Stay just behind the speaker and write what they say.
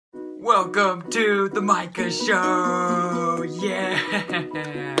Welcome to the Micah Show! Yeah!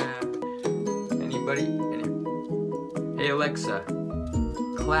 Anybody? Hey Alexa,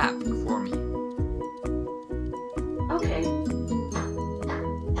 clap for me. Okay.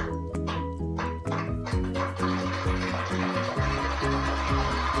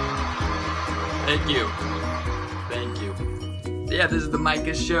 Thank you. Thank you. So yeah, this is the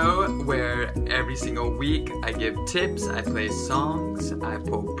Micah Show, where every single week I give tips, I play songs, I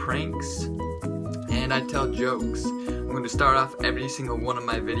pull pranks, and I tell jokes. I'm going to start off every single one of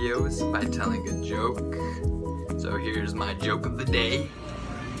my videos by telling a joke. So here's my joke of the day.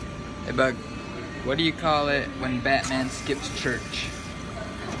 Hey Bug, what do you call it when Batman skips church?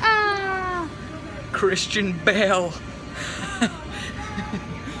 Ah! Christian Bale.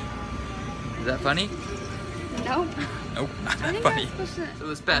 Is that funny? Nope. Nope, not that funny. So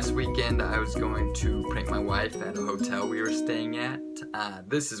this past weekend I was going to prank my wife at a hotel we were staying at.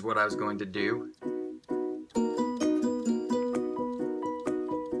 This is what I was going to do.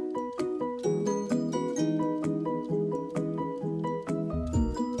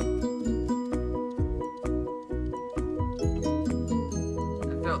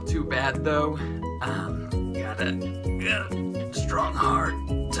 I felt too bad though. Got a strong heart,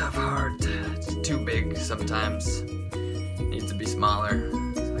 tough heart. It's too big sometimes. Needs to be smaller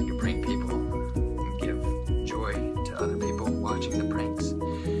so I can prank people and give joy to other people watching the pranks.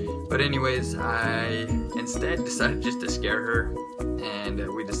 But anyways, I instead decided just to scare her, and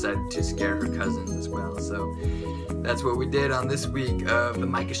we decided to scare her cousins as well. So that's what we did on this week of the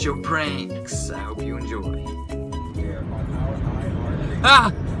Micah Show pranks. I hope you enjoy.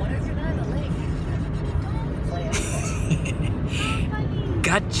 Ah!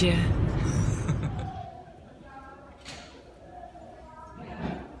 Gotcha.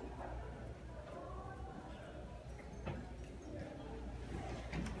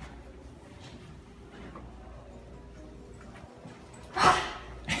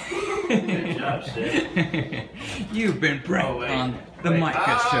 Good job, Sid. You've been pranked on the Wait.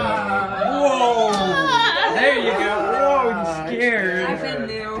 Micah Show. Whoa! There you go. Whoa, I'm scared. I've been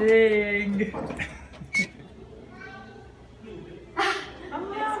new. Dang.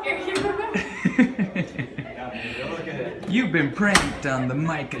 You've been pranked on the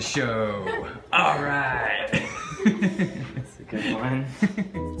Micah Show. Alright. That's a good one.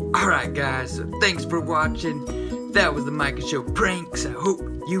 Alright guys, so thanks for watching. That was the Micah Show pranks. I hope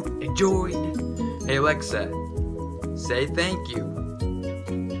you enjoyed. Hey Alexa, say thank you.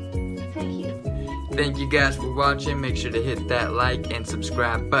 Thank you. Thank you guys for watching. Make sure to hit that like and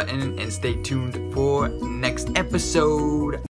subscribe button and stay tuned for next episode.